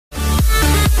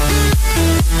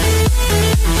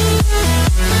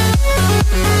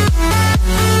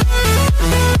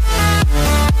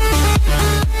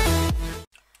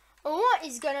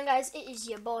it is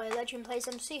your boy Legend Plays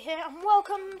MC here, and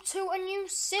welcome to a new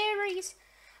series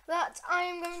that I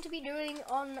am going to be doing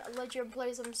on Legend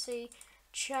Plays MC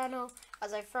channel.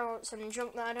 As I throw out some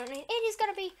junk that I don't need, it is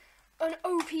going to be an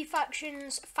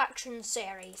OpFactions faction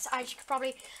series. As you can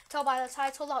probably tell by the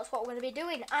title, that's what we're going to be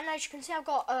doing. And as you can see, I've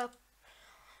got a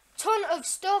ton of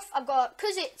stuff. I've got,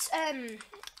 because it's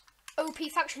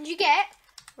OpFactions, you get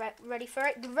ready for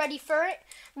it.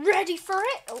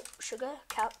 Oh, sugar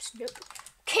caps, nope.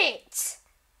 Kits,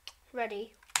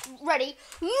 ready.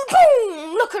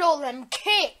 Boom! Look at all them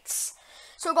kits.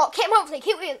 So we've got kit monthly,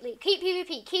 kit weekly, kit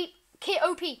PvP, kit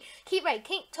OP, kit raid,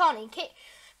 kit tawny, kit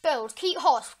build, kit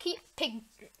horse, kit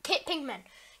pigman,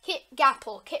 kit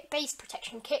gapple, kit base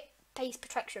protection, 2, base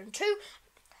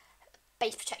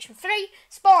protection 3,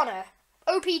 spawner,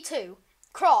 OP2,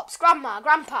 crops,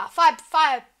 grandpa,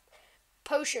 fire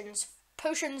potions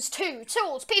 2,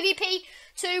 tools, PvP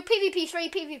 2, PvP 3,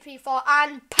 PvP 4,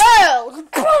 and pearls.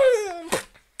 Boom!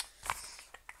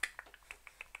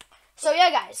 So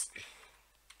yeah, guys,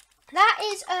 that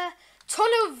is a ton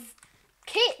of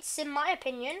kits in my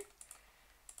opinion,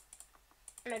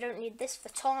 and I don't need this for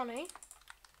tawny.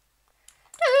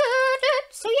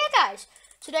 So yeah, guys,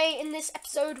 today in this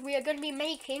episode we are going to be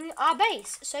making our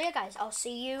base. So yeah, guys, I'll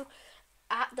see you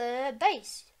at the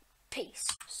base. Peace.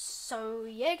 So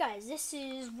yeah, guys, this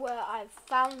is where I've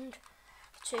found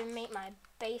to make my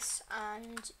base,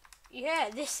 and yeah,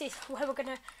 this is where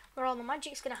where all the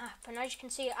magic's gonna happen. As you can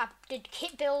see, I did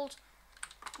kit build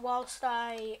whilst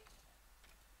I...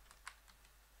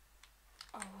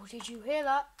 Oh, did you hear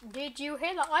that?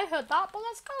 I heard that, but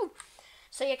let's go.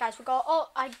 So yeah, guys,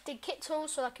 I did kit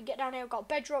tools so I could get down here. I've got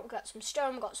bedrock, we've got some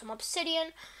stone, we've got some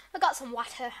obsidian, I've got some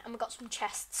water, and we've got some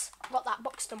chests. I've got that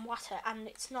buxton water, and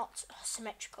it's not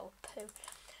symmetrical.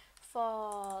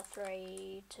 4,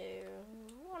 3, 2,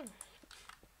 1.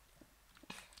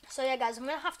 So yeah, guys, I'm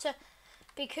gonna have to,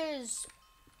 because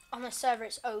on the server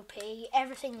it's OP,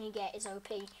 everything you get is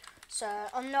OP. So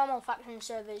on normal faction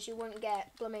servers you wouldn't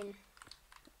get blooming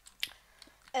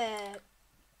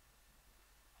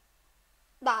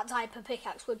that type of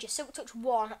pickaxe, would you? Silk Touch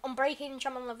 1, Unbreaking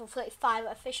enchantment level 35,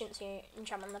 Efficiency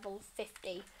enchantment level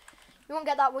 50. You won't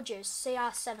get that, would you?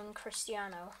 CR7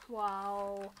 Cristiano.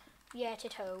 Wow. Yeah,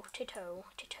 Tito,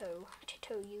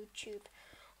 YouTube.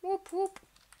 Whoop.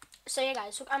 So yeah,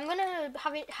 guys, so I'm gonna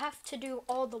have to do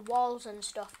all the walls and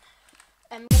stuff